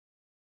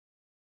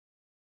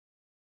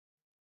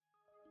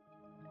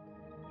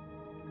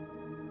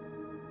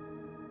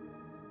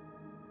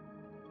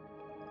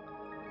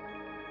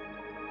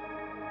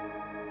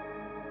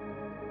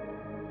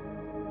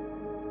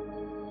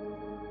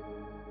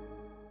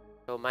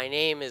So my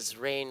name is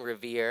Raine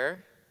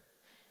Revere,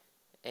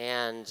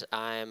 and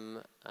I'm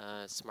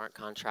a smart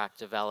contract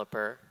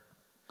developer.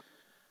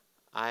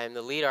 I'm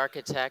the lead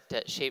architect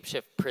at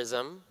Shapeshift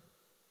Prism,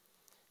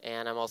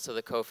 and I'm also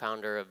the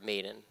co-founder of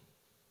Maiden.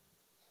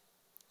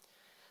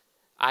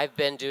 I've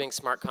been doing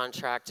smart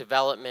contract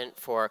development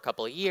for a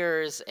couple of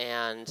years,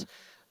 and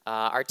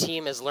our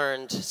team has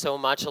learned so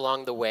much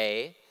along the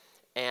way,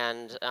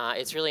 and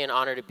it's really an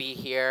honor to be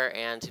here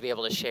and to be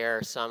able to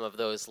share some of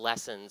those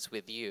lessons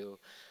with you.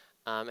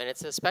 And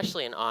it's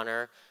especially an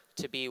honor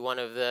to be one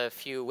of the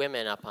few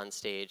women up on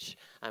stage.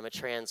 I'm a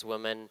trans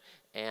woman,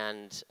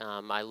 and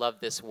I love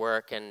this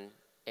work, and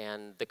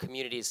the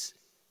community's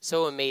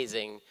so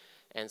amazing,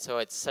 and so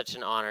it's such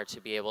an honor to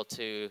be able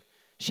to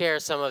share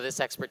some of this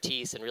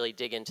expertise and really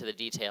dig into the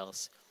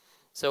details.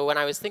 So when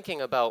I was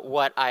thinking about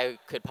what I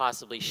could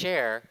possibly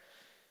share,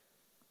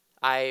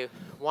 I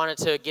wanted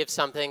to give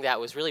something that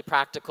was really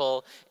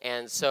practical,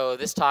 and so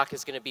this talk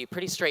is going to be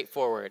pretty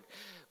straightforward.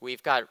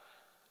 We've got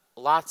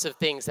lots of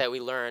things that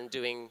we learn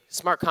doing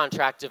smart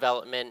contract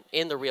development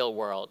in the real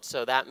world.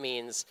 So that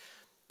means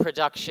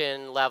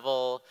production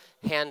level,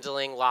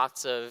 handling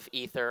lots of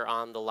Ether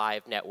on the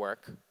live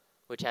network,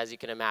 which, as you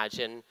can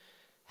imagine,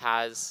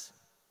 has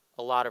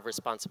a lot of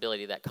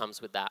responsibility that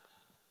comes with that.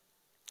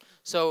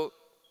 So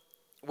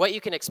what you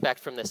can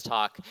expect from this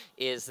talk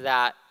is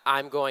that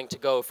I'm going to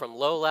go from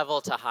low level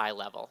to high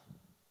level.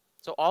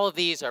 So all of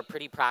these are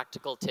pretty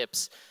practical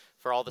tips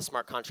for all the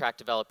smart contract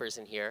developers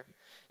in here.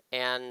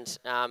 And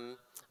I'm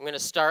going to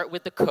start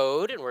with the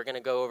code, and we're going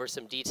to go over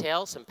some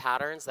details, some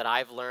patterns that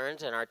I've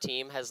learned and our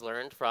team has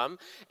learned from.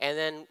 And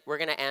then we're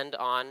going to end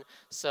on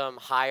some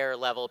higher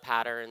level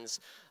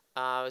patterns,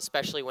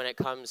 especially when it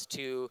comes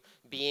to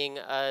being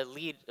a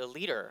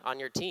leader on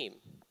your team.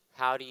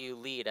 How do you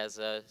lead as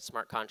a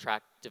smart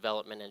contract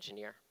development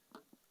engineer?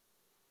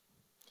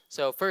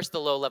 So first, the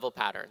low-level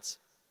patterns.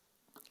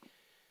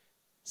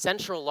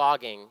 Central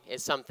logging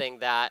is something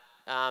that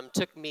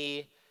took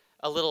me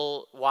a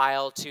little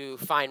while to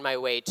find my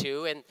way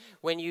to. And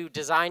when you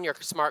design your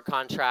smart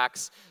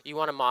contracts, you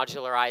want to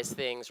modularize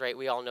things, right?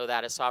 We all know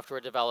that as software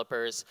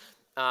developers.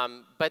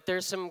 But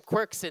there's some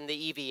quirks in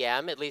the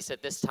EVM, at least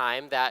at this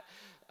time, that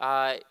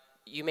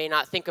you may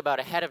not think about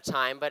ahead of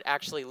time, but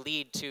actually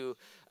lead to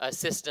a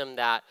system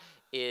that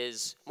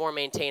is more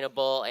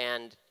maintainable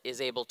and is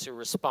able to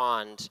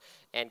respond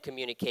and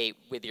communicate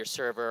with your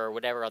server or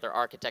whatever other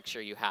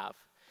architecture you have.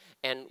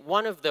 And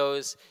one of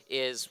those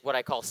is what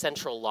I call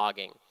central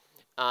logging.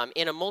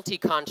 In a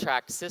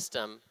multi-contract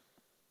system,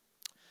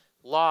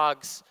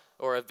 logs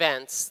or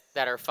events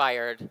that are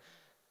fired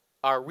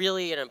are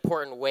really an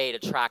important way to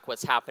track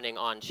what's happening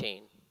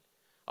on-chain.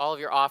 All of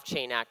your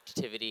off-chain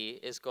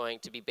activity is going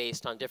to be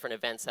based on different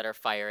events that are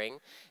firing.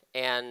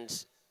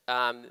 And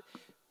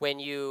when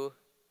you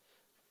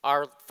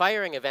are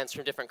firing events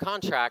from different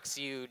contracts,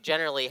 you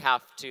generally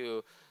have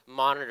to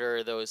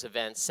monitor those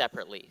events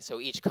separately. So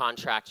each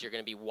contract, you're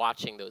going to be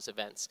watching those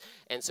events.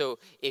 And so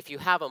if you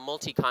have a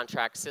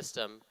multi-contract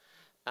system,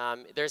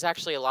 there's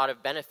actually a lot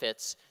of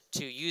benefits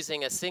to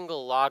using a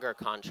single logger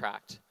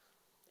contract.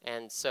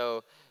 And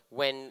so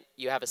when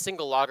you have a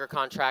single logger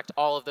contract,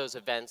 all of those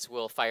events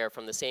will fire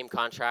from the same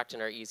contract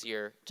and are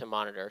easier to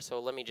monitor. So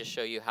let me just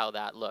show you how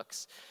that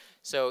looks.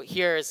 So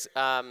here's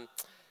an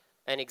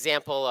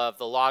example of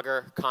the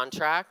logger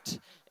contract.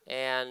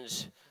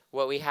 And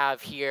what we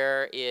have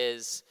here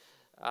is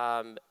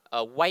a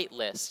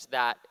whitelist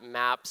that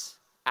maps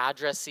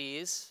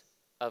addressees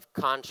of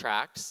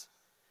contracts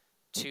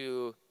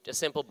to a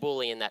simple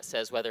Boolean that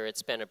says whether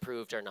it's been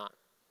approved or not.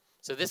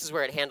 So this is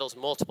where it handles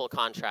multiple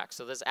contracts.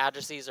 So those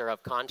addressees are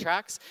of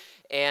contracts,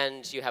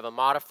 and you have a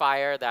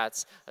modifier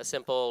that's a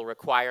simple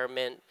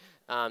requirement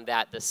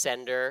that the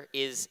sender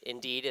is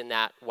indeed in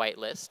that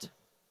whitelist.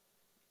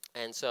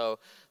 And so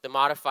the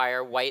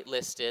modifier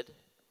whitelisted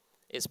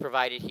is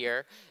provided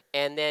here.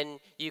 And then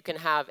you can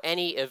have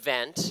any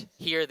event.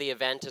 Here the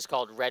event is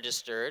called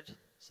registered.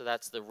 So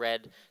that's the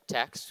red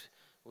text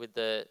with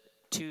the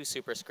 2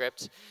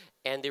 superscript.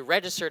 And the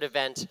registered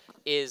event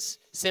is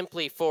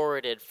simply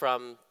forwarded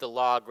from the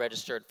log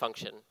registered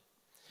function.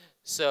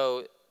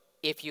 So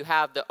if you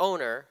have the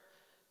owner,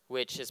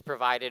 which is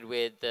provided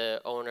with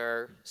the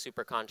owner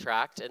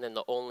supercontract and then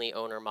the only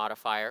owner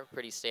modifier,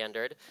 pretty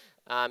standard,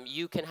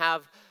 you can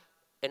have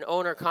an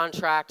owner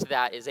contract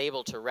that is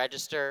able to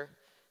register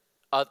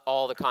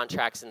all the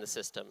contracts in the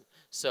system.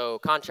 So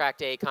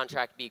contract A,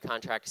 contract B,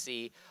 contract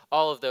C,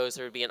 all of those,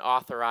 there would be an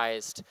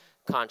authorized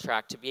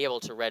contract to be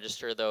able to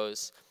register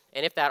those.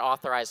 And if that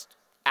authorized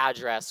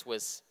address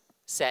was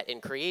set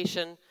in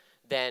creation,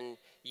 then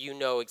you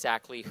know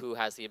exactly who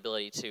has the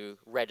ability to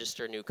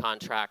register new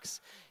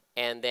contracts.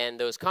 And then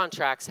those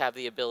contracts have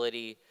the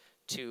ability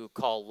to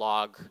call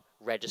log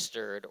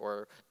registered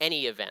or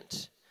any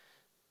event.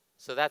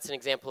 So that's an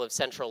example of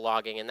central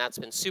logging, and that's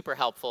been super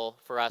helpful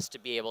for us to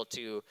be able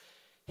to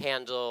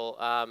handle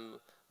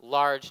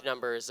large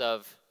numbers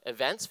of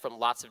events from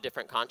lots of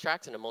different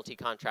contracts in a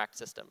multi-contract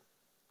system.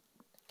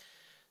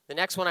 The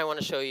next one I want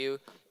to show you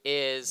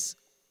is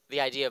the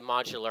idea of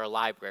modular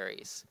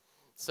libraries.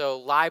 So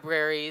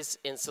libraries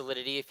in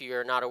Solidity, if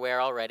you're not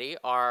aware already,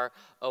 are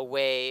a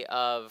way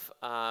of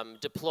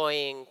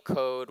deploying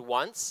code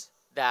once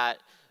that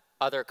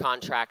other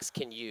contracts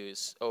can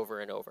use over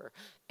and over.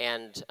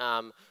 And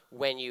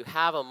when you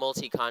have a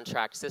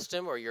multi-contract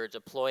system or you're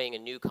deploying a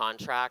new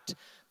contract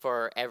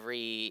for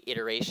every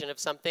iteration of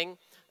something,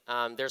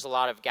 there's a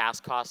lot of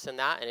gas costs in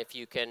that. And if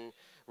you can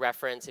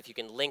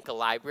link a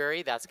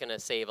library, that's going to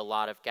save a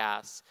lot of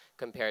gas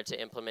compared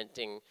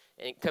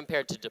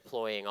to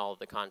deploying all of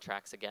the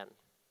contracts again.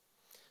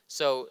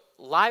 So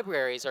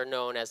libraries are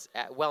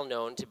well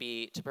known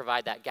to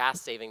provide that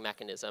gas saving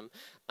mechanism.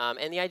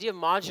 And the idea of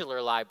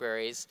modular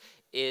libraries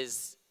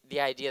is the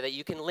idea that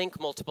you can link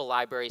multiple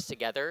libraries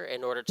together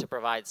in order to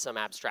provide some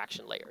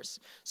abstraction layers.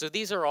 So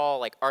these are all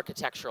like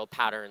architectural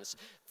patterns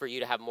for you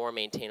to have more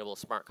maintainable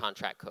smart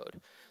contract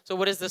code. So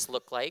what does this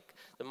look like?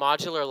 The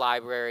modular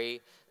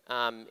library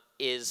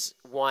is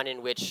one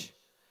in which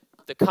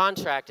the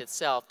contract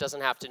itself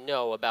doesn't have to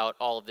know about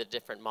all of the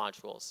different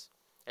modules.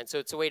 And so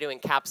it's a way to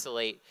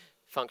encapsulate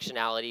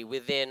functionality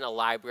within a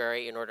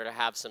library in order to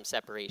have some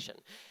separation.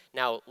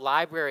 Now,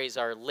 libraries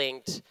are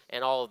linked,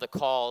 and all of the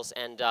calls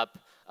end up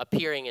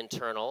appearing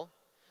internal.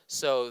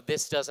 So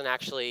this doesn't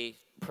actually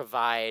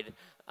provide,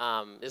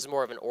 this is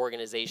more of an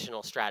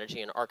organizational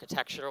strategy, an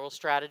architectural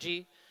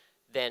strategy,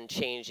 than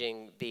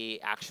changing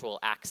the actual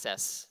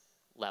access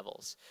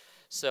levels.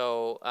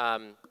 So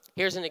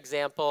here's an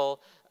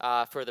example.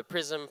 For the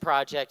Prism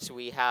project,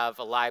 we have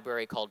a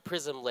library called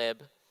PrismLib.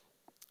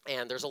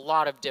 And there's a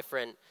lot of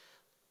different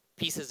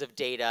pieces of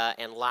data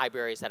and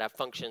libraries that have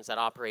functions that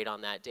operate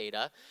on that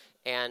data.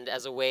 And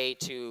as a way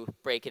to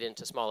break it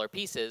into smaller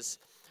pieces,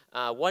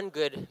 one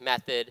good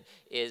method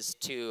is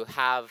to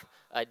have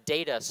a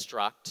data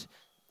struct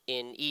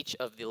in each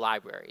of the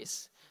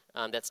libraries.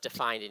 That's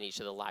defined in each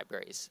of the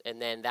libraries.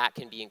 And then that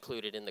can be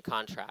included in the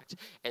contract.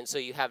 And so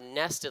you have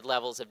nested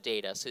levels of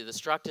data. So the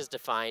struct is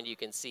defined. You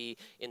can see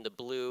in the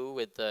blue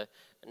with the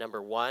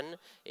number 1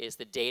 is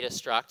the data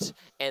struct.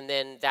 And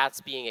then that's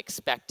being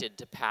expected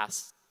to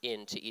pass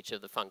into each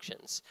of the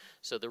functions.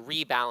 So the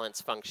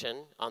rebalance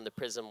function on the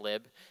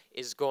PrismLib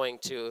is going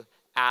to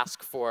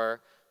ask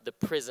for the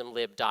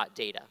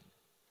PrismLib.data.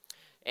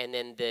 And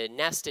then the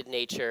nested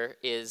nature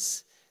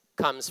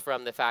comes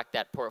from the fact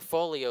that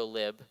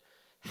PortfolioLib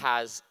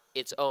has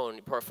its own.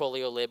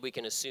 PortfolioLib, we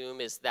can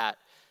assume, is that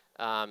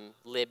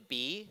lib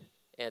B,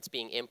 and it's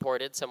being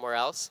imported somewhere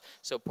else.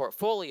 So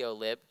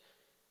PortfolioLib,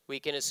 we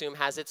can assume,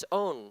 has its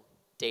own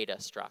data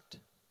struct.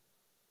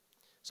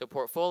 So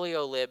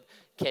PortfolioLib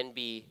can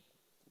be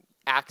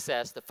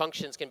accessed, the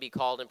functions can be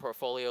called in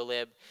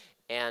PortfolioLib,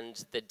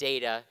 and the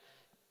data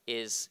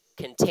is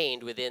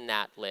contained within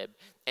that lib.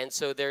 And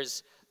so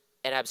there's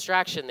an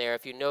abstraction there.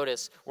 If you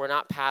notice, we're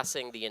not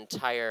passing the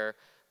entire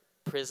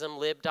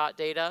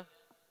PrismLib.data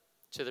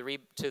to the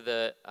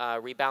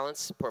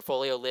rebalance,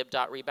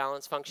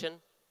 PortfolioLib.rebalance function.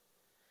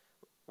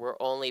 We're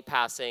only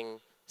passing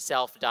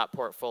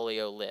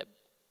self.PortfolioLib,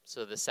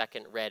 so the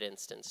second red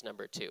instance,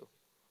 number 2.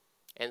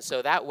 And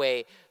so that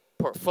way,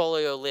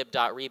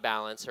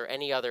 PortfolioLib.rebalance or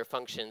any other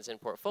functions in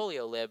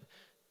PortfolioLib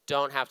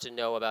don't have to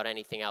know about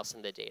anything else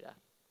in the data.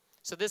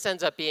 So this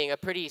ends up being a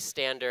pretty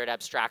standard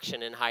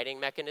abstraction and hiding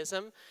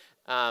mechanism,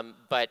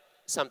 but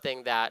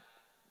something that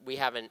we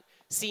haven't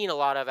seen a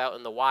lot of out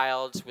in the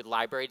wild with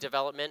library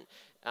development,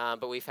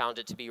 but we found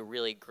it to be a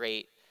really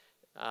great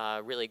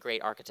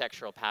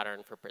architectural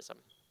pattern for Prism.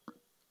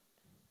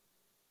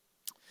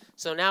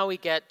 So now we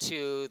get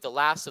to the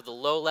last of the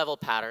low-level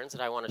patterns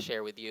that I want to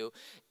share with you.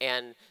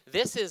 And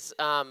this is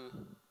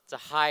it's a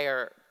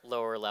higher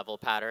lower-level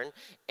pattern.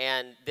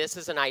 And this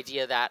is an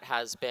idea that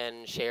has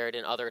been shared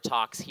in other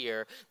talks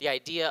here, the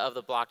idea of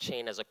the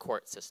blockchain as a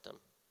court system.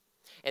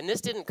 And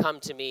this didn't come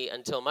to me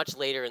until much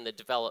later in the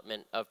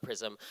development of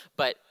Prism,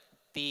 but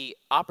the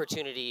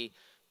opportunity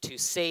to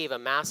save a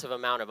massive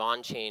amount of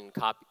on-chain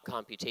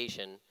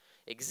computation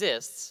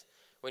exists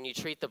when you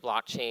treat the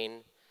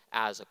blockchain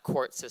as a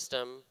court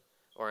system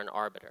or an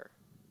arbiter,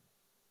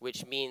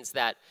 which means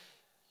that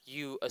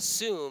you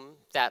assume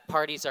that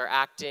parties are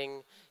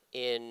acting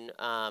in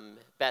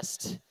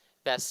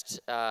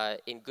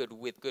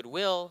with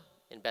goodwill,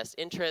 in best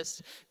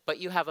interest, but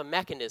you have a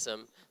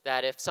mechanism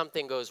that if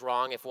something goes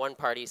wrong, if one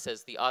party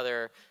says the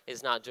other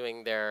is not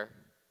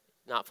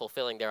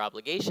fulfilling their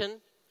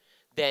obligation,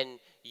 then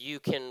you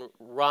can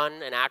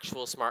run an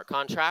actual smart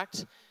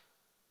contract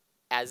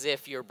as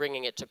if you're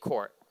bringing it to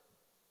court.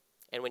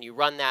 And when you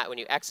run that, when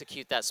you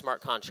execute that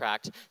smart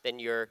contract, then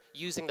you're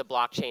using the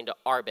blockchain to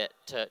arbit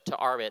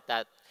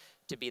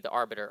to be the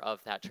arbiter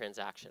of that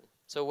transaction.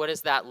 So what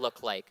does that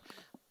look like?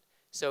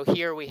 So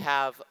here we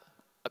have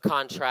a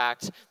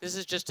contract. This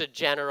is just a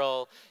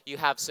general, you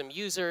have some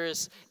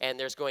users, and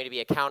there's going to be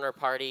a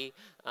counterparty,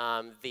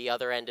 the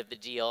other end of the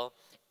deal.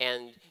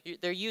 And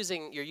you're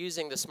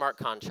using the smart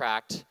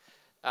contract.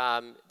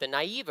 The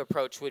naive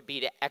approach would be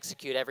to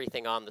execute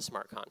everything on the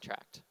smart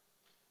contract.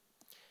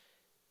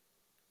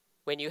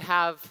 When you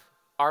have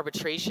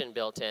arbitration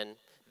built in,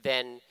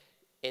 then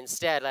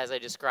instead, as I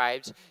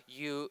described,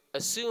 you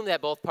assume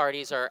that both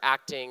parties are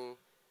acting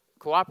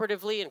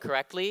cooperatively and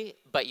correctly,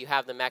 but you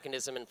have the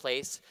mechanism in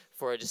place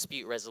for a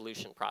dispute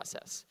resolution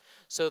process.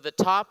 So the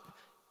top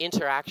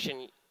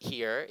interaction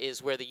here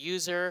is where the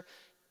user,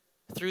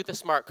 through the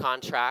smart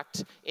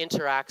contract,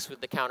 interacts with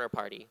the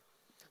counterparty.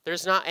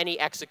 There's not any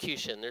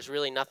execution. There's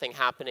really nothing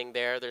happening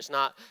there. There's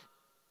not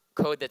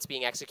code that's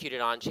being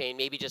executed on-chain,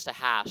 maybe just a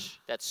hash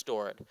that's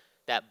stored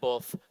that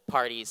both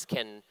parties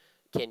can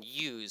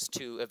use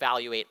to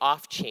evaluate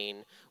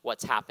off-chain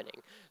what's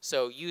happening.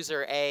 So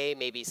user A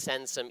maybe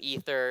sends some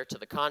ether to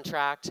the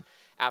contract.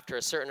 After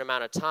a certain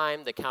amount of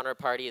time, the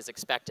counterparty is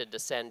expected to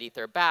send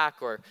ether back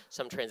or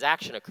some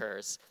transaction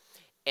occurs.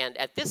 And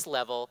at this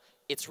level,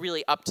 it's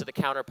really up to the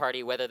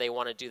counterparty whether they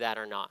want to do that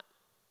or not.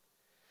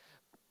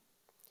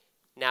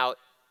 Now,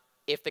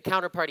 if the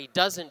counterparty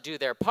doesn't do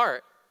their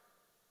part,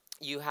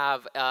 you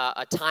have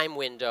a time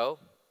window,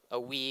 a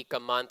week, a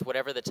month,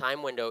 whatever the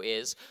time window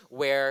is,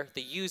 where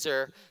the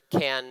user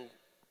can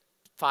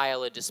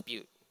file a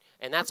dispute.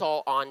 And that's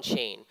all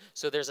on-chain.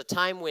 So there's a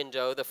time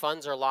window, the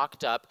funds are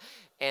locked up,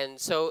 and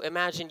so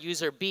imagine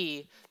user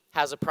B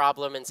has a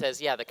problem and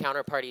says, yeah, the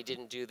counterparty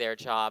didn't do their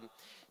job.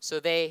 So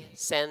they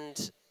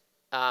send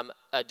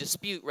a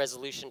dispute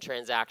resolution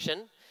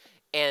transaction,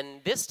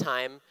 and this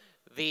time,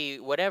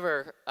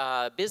 whatever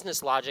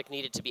business logic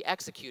needed to be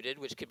executed,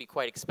 which could be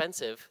quite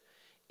expensive,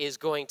 is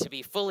going to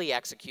be fully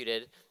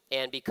executed,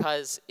 and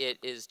because it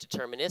is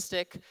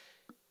deterministic,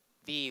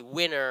 the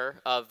winner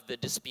of the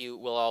dispute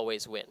will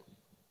always win.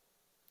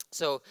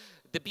 So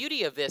the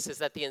beauty of this is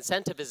that the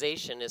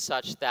incentivization is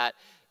such that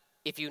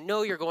if you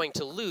know you're going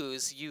to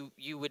lose,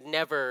 you would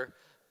never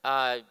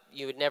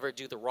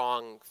do the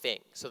wrong thing.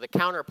 So the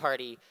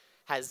counterparty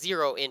has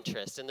zero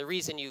interest, and the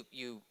reason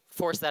you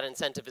force that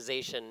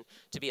incentivization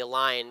to be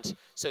aligned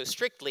so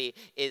strictly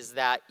is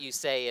that you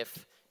say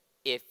if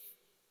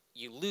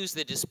you lose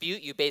the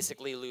dispute, you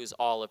basically lose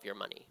all of your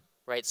money,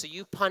 right? So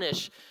you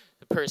punish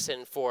the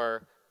person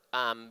for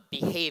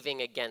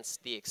behaving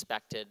against the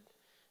expected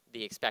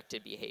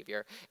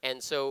behavior.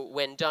 And so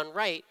when done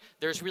right,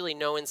 there's really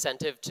no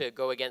incentive to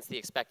go against the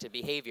expected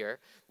behavior.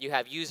 You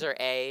have user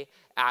A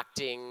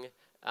acting,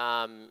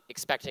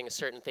 expecting a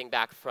certain thing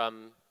back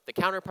from the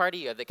counterparty.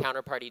 You have the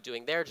counterparty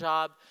doing their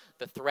job.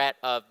 The threat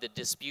of the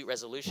dispute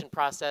resolution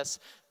process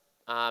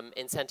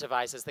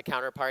incentivizes the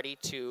counterparty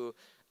to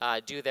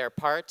do their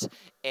part.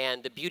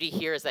 And the beauty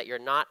here is that you're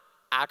not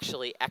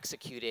actually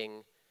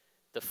executing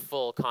the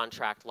full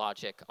contract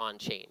logic on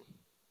chain.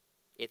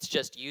 It's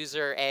just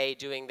user A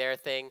doing their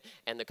thing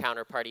and the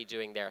counterparty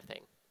doing their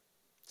thing.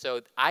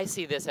 So I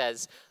see this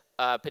as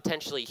a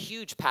potentially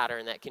huge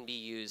pattern that can be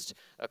used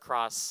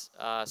across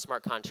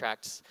smart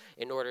contracts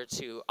in order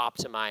to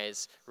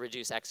optimize,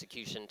 reduce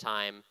execution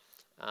time.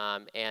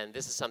 And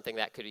this is something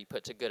that could be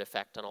put to good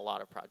effect on a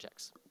lot of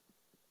projects.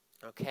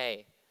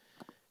 Okay.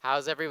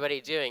 How's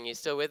everybody doing? You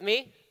still with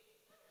me?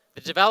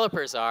 The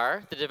developers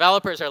are. The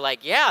developers are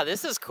like, yeah,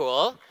 this is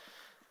cool.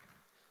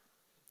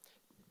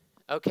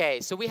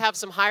 Okay, so we have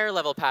some higher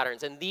level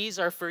patterns, and these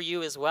are for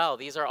you as well.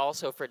 These are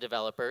also for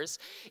developers.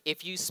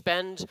 If you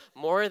spend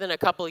more than a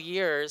couple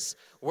years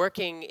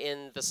working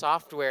in the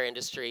software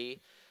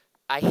industry,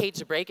 I hate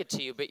to break it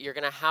to you, but you're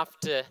going to have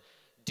to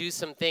do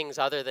some things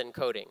other than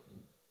coding.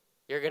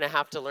 You're going to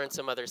have to learn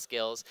some other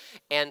skills,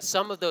 and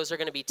some of those are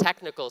going to be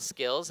technical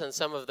skills, and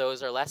some of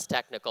those are less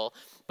technical.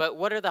 But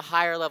what are the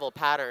higher level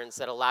patterns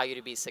that allow you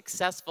to be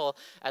successful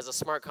as a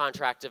smart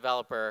contract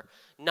developer,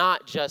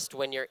 not just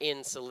when you're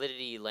in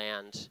Solidity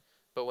land,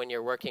 but when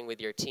you're working with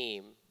your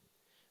team,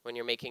 when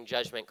you're making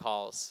judgment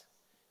calls,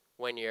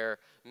 when you're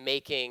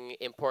making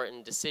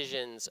important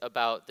decisions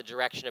about the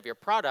direction of your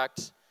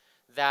product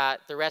that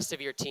the rest of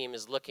your team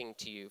is looking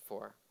to you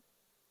for?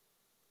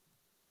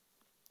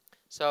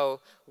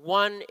 So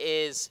one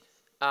is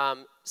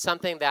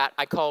something that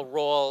I call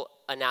role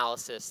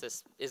analysis.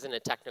 This isn't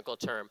a technical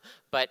term,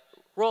 but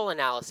role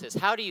analysis.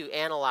 How do you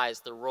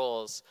analyze the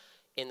roles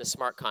in the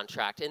smart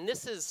contract? And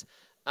this is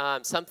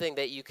something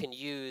that you can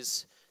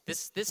use.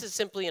 This is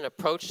simply an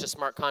approach to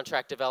smart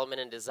contract development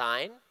and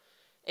design,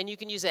 and you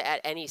can use it at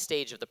any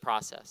stage of the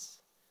process.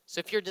 So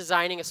if you're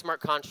designing a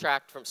smart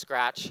contract from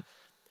scratch,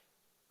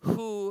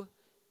 who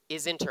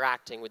is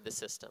interacting with the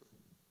system?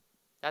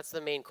 That's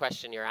the main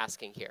question you're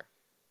asking here.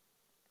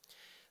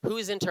 Who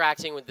is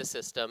interacting with the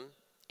system,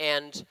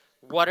 and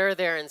what are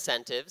their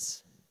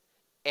incentives,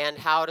 and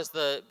how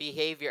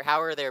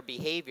are their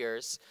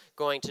behaviors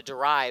going to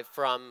derive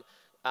from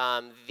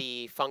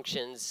the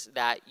functions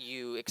that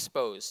you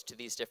expose to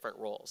these different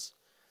roles?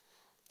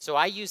 So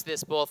I use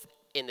this both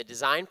in the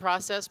design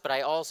process, but I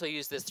also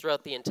use this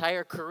throughout the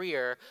entire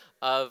career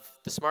of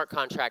the smart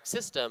contract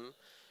system.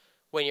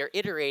 When you're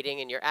iterating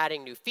and you're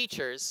adding new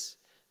features,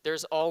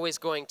 there's always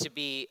going to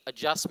be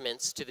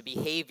adjustments to the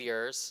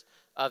behaviors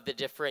of the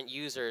different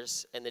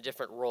users and the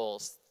different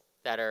roles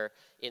that are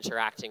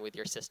interacting with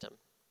your system.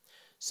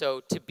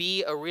 So to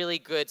be a really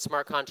good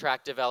smart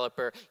contract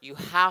developer, you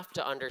have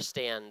to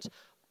understand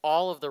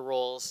all of the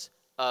roles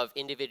of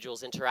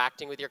individuals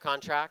interacting with your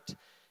contract,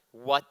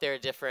 what their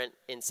different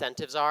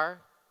incentives are,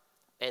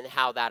 and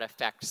how that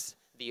affects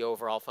the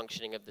overall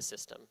functioning of the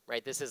system,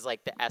 right? This is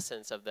like the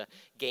essence of the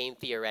game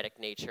theoretic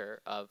nature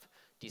of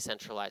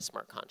decentralized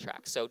smart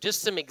contracts. So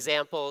just some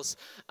examples.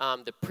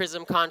 The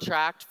Prism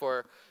contract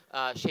for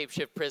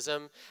Shapeshift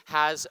Prism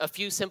has a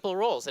few simple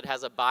roles. It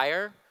has a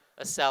buyer,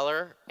 a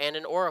seller, and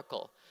an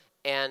oracle.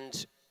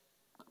 And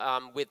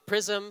with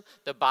Prism,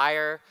 the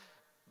buyer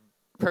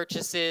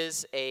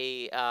purchases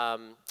a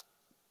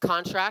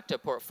contract, a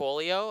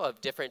portfolio of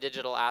different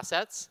digital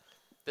assets.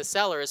 The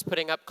seller is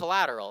putting up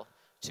collateral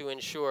to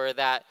ensure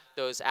that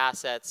those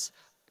assets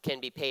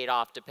can be paid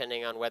off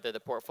depending on whether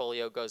the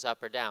portfolio goes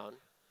up or down.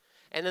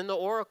 And then the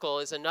oracle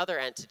is another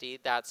entity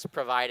that's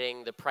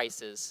providing the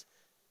prices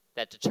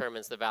that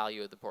determines the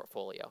value of the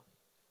portfolio.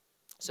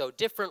 So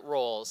different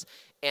roles,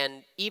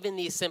 and even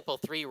these simple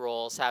 3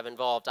 roles have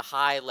involved a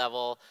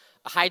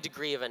high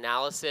degree of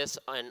analysis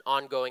and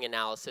ongoing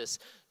analysis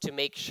to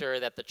make sure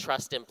that the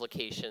trust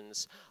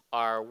implications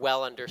are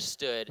well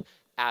understood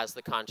as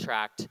the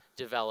contract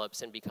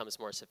develops and becomes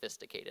more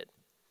sophisticated.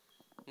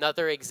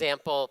 Another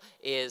example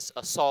is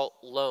a SALT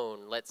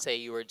loan. Let's say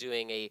you were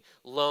doing a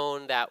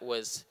loan that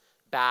was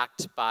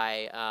backed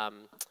by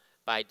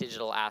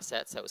digital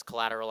assets, that was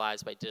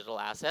collateralized by digital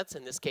assets.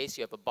 In this case,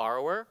 you have a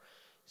borrower,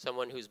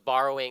 someone who's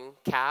borrowing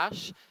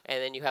cash,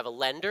 and then you have a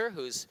lender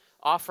who's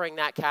offering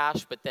that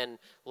cash but then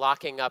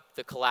locking up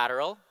the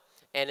collateral.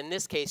 And in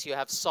this case, you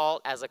have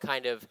SALT as a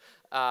kind of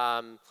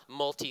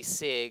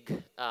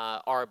multi-sig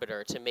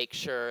arbiter to make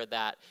sure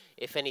that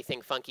if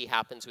anything funky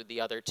happens with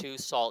the other 2,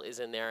 SALT is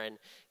in there and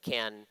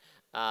can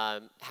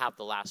have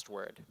the last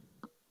word.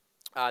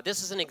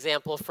 This is an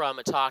example from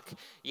a talk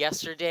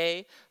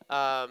yesterday.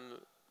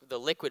 The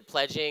liquid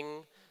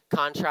pledging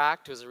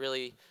contract was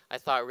I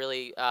thought,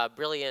 really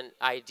brilliant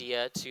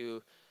idea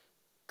to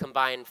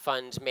combine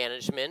fund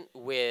management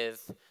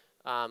with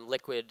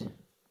liquid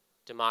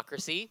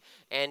democracy.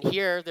 And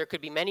here, there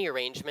could be many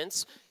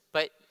arrangements,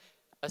 but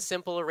a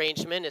simple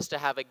arrangement is to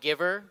have a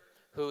giver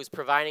who's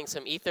providing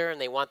some ether, and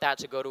they want that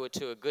to go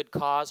to a good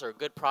cause or a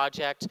good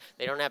project.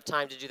 They don't have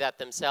time to do that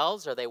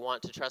themselves, or they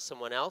want to trust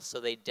someone else, so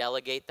they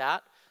delegate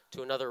that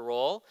to another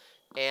role.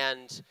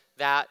 And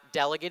that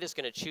delegate is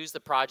going to choose the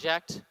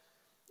project,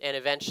 and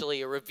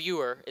eventually a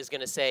reviewer is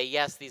going to say,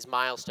 yes, these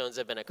milestones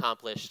have been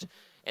accomplished,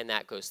 and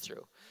that goes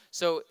through.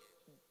 So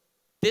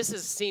this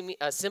is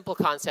a simple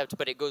concept,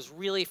 but it goes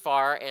really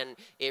far, and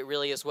it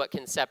really is what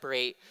can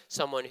separate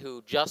someone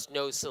who just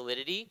knows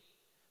Solidity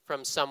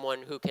from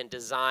someone who can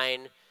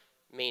design,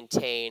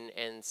 maintain,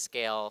 and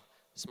scale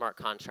smart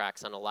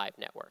contracts on a live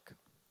network.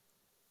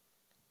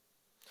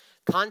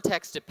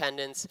 Context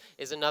dependence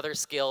is another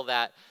skill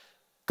that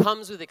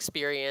comes with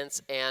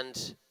experience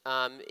and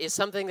is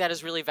something that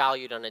is really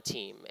valued on a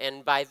team.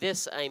 And by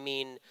this, I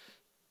mean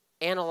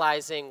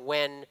analyzing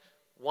when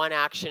one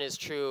action is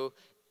true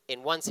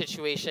in one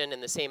situation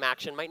and the same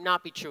action might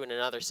not be true in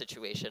another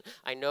situation.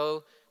 I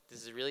know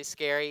this is really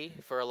scary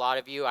for a lot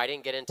of you. I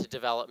didn't get into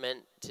development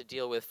to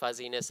deal with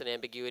fuzziness and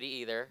ambiguity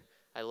either.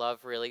 I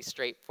love really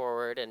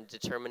straightforward and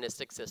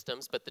deterministic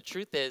systems, but the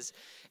truth is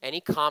any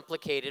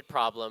complicated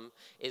problem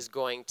is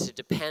going to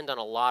depend on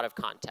a lot of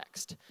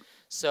context.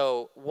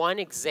 So one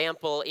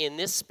example in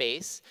this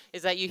space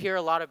is that you hear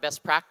a lot of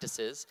best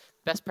practices.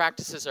 Best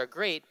practices are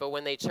great, but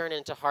when they turn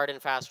into hard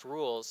and fast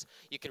rules,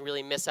 you can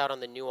really miss out on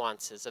the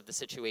nuances of the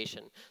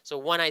situation. So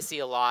one I see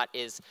a lot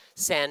is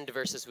send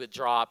versus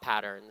withdraw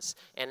patterns.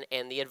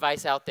 And the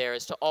advice out there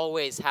is to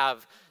always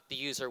have the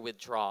user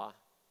withdraw.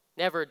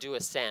 Never do a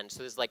send. So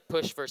there's like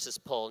push versus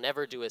pull.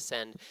 Never do a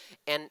send.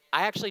 And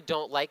I actually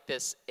don't like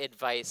this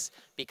advice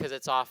because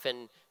it's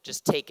often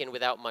just taken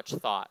without much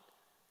thought.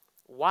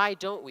 Why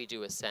don't we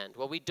do a send?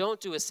 Well, we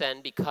don't do a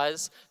send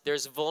because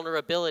there's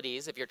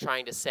vulnerabilities if you're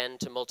trying to send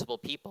to multiple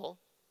people.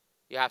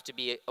 You have to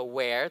be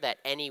aware that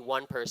any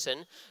one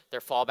person,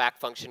 their fallback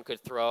function could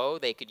throw.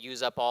 They could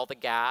use up all the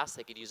gas.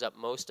 They could use up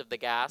most of the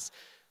gas.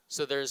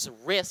 So there's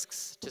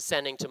risks to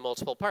sending to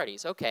multiple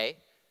parties. Okay,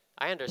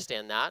 I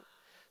understand that.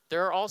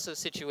 There are also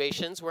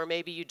situations where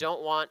maybe you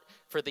don't want,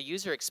 for the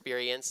user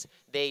experience,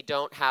 they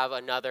don't have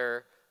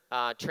another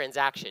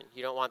transaction.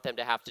 You don't want them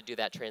to have to do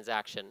that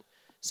transaction.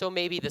 So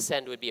maybe the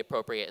send would be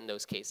appropriate in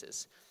those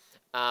cases.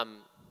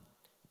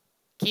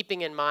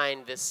 Keeping in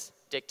mind this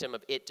dictum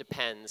of it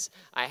depends,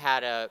 I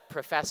had a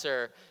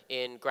professor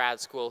in grad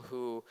school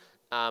who,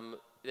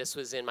 this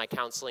was in my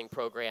counseling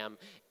program,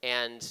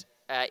 and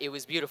it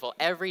was beautiful.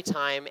 Every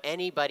time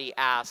anybody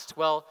asked,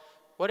 well,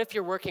 what if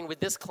you're working with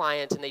this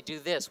client and they do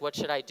this? What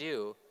should I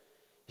do?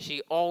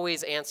 She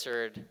always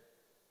answered,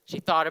 she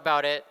thought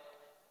about it,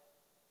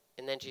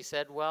 and then she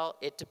said, well,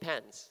 it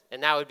depends.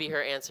 And that would be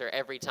her answer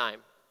every time.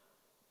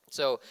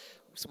 So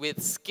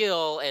with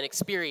skill and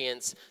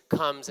experience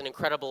comes an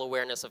incredible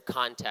awareness of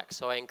context.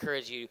 So I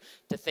encourage you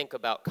to think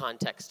about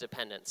context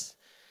dependence.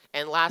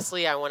 And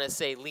lastly, I want to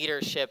say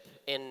leadership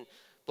in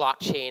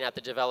blockchain at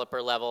the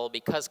developer level.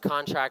 Because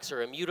contracts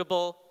are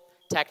immutable,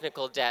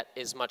 technical debt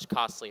is much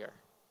costlier.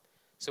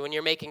 So when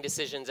you're making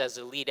decisions as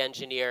a lead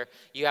engineer,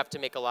 you have to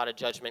make a lot of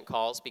judgment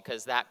calls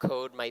because that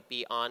code might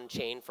be on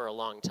chain for a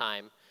long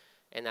time.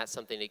 And that's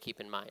something to keep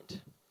in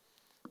mind.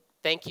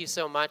 Thank you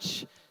so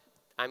much.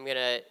 I'm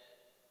going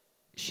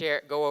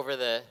to go over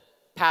the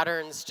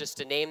patterns just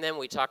to name them.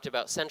 We talked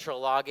about central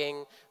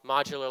logging,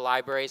 modular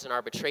libraries, and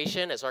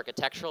arbitration as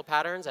architectural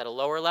patterns at a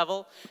lower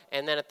level.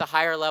 And then at the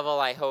higher level,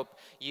 I hope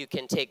you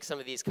can take some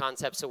of these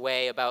concepts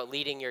away about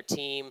leading your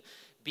team,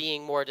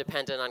 being more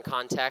dependent on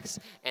context,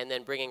 and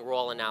then bringing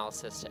role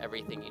analysis to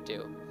everything you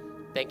do.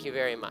 Thank you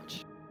very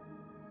much.